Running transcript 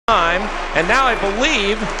time. And now I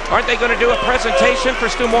believe, aren't they going to do a presentation for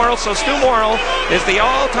Stu Morrill? So Stu Morrill is the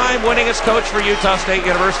all-time winningest coach for Utah State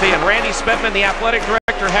University, and Randy Spitman, the athletic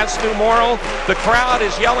director, has Stu Morrill. The crowd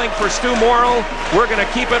is yelling for Stu Morrill. We're going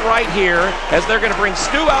to keep it right here as they're going to bring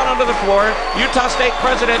Stu out onto the floor. Utah State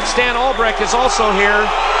President Stan Albrecht is also here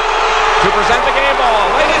to present the game ball.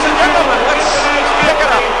 Ladies and gentlemen, let's pick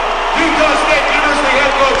it up. Utah State University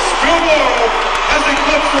head coach Stu Morrill has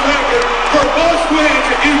eclipsed the record for most wins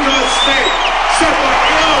at Utah State, set by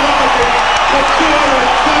Al Robinson with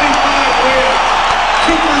 225 wins.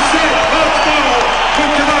 2% Coach Morrill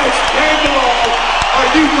with tonight's game ball. Our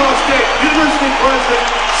Utah State University president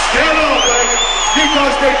Stan Albrecht,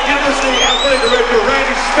 Utah State University athletic director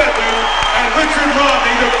Randy Spitman, and Richard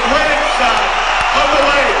Romney, the grandson of the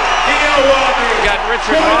late E.L. Romney. Got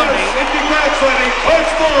Richard Romney. In congratulating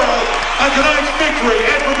Coach Morrill on tonight's victory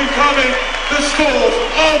and for becoming the school's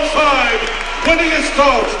all-time winningest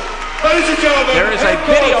coach. Ladies and gentlemen, there is a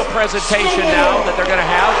video presentation now that they're going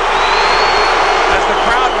to have as the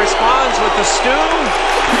crowd responds with the Stu.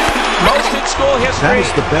 Most in school history. That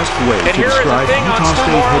is the best way to describe Utah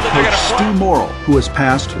State head coach Stu Morrill, who has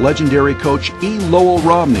passed legendary coach E. Lowell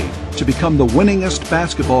Romney to become the winningest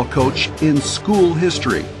basketball coach in school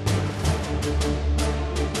history.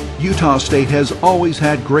 Utah State has always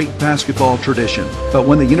had great basketball tradition, but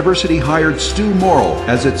when the university hired Stu Morrill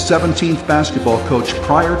as its 17th basketball coach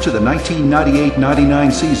prior to the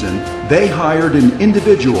 1998-99 season, they hired an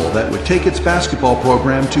individual that would take its basketball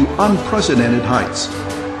program to unprecedented heights.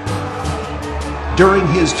 During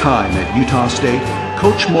his time at Utah State,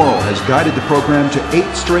 Coach Morrill has guided the program to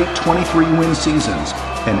 8 straight 23-win seasons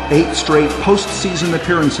and 8 straight postseason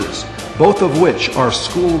appearances, both of which are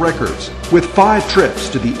school records, with 5 trips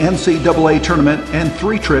to the NCAA tournament and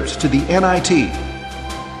 3 trips to the NIT.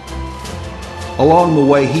 Along the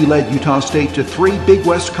way, he led Utah State to 3 Big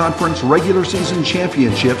West Conference regular season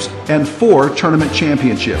championships and 4 tournament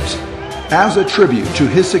championships. As a tribute to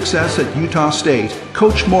his success at Utah State,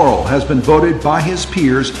 Coach Morrill has been voted by his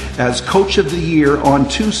peers as Coach of the Year on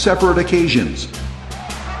 2 separate occasions.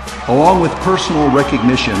 Along with personal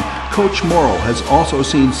recognition, Coach Morrill has also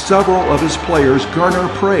seen several of his players garner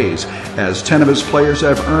praise, as 10 of his players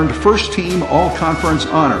have earned first-team all-conference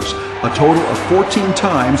honors, a total of 14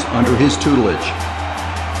 times under his tutelage.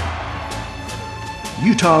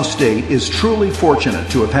 Utah State is truly fortunate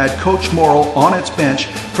to have had Coach Morrill on its bench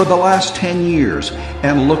for the last 10 years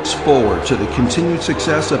and looks forward to the continued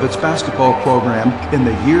success of its basketball program in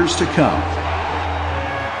the years to come.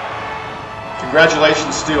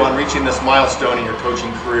 Congratulations, Stu, on reaching this milestone in your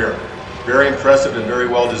coaching career. Very impressive and very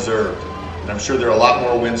well deserved. And I'm sure there are a lot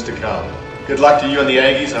more wins to come. Good luck to you and the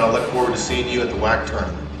Aggies, and I look forward to seeing you at the WAC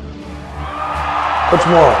tournament. Coach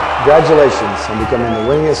Morrill, congratulations on becoming the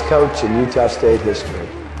winningest coach in Utah State history.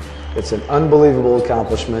 It's an unbelievable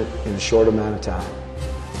accomplishment in a short amount of time.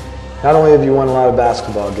 Not only have you won a lot of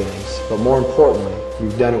basketball games, but more importantly,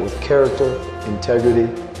 you've done it with character, integrity,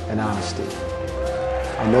 and honesty.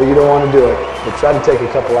 I know you don't want to do it, but try to take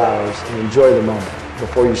a couple hours and enjoy the moment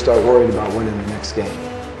before you start worried about winning the next game.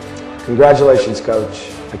 Congratulations, Coach.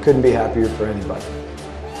 I couldn't be happier for anybody.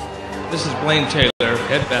 This is Blaine Taylor,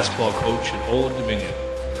 head basketball coach at Old Dominion.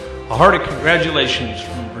 A hearty congratulations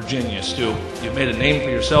from Virginia, Stu. You've made a name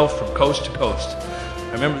for yourself from coast to coast.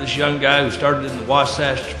 I remember this young guy who started in the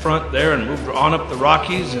Wasatch Front there and moved on up the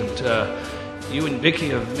Rockies, and you and Vicki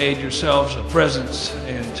have made yourselves a presence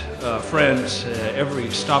and friends every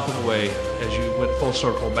stop of the way as you went full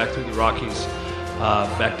circle back through the Rockies,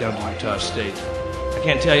 back down to Utah State. I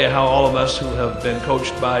can't tell you how all of us who have been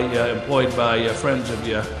coached by, employed by friends of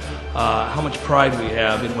you, how much pride we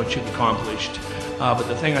have in what you've accomplished. But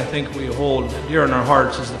the thing I think we hold dear in our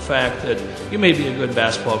hearts is the fact that you may be a good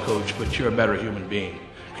basketball coach, but you're a better human being.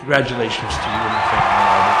 Congratulations to you and your family and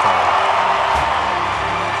all your family.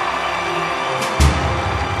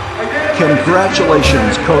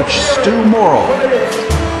 Congratulations, Coach Stu Morrill.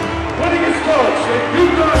 Winningest coach at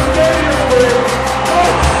Utah State University,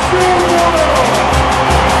 Coach Stu Morrill.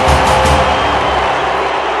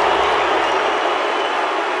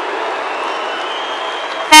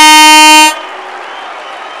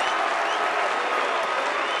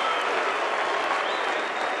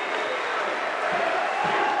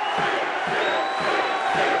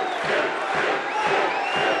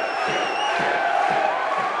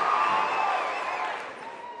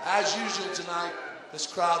 As usual tonight, this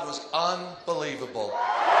crowd was unbelievable.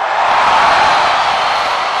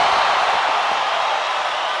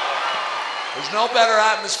 There's no better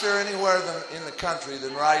atmosphere anywhere in the country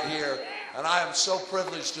than right here, and I am so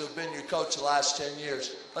privileged to have been your coach the last 10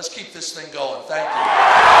 years. Let's keep this thing going. Thank you. Congratulations, Stu, on reaching this milestone in your coaching career. Very impressive and very well deserved. And I'm sure there are a lot more wins to come. Good luck to you and the Aggies, and I look forward to seeing you at the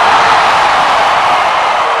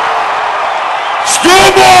WAC tournament. Thank you. Stu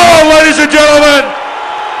Morrill, ladies and gentlemen.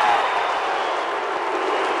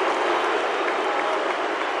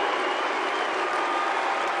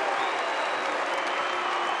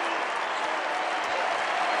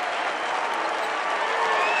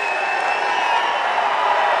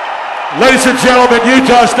 Ladies and gentlemen,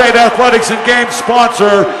 Utah State Athletics and Games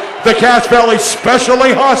sponsor, the Cache Valley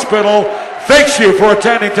Specialty Hospital, thanks you for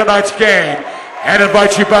attending tonight's game and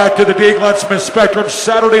invites you back to the Deagle Smith Spectrum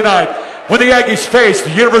Saturday night when the Aggies face the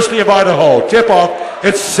University of Idaho. Tip-off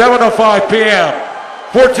at 7:05 p.m.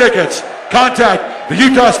 For tickets, contact the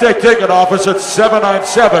Utah State Ticket Office at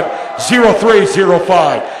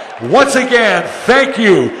 797-0305. Once again, thank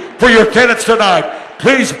you for your attendance tonight.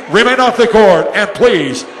 Please remain off the court and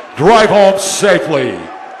please drive home safely.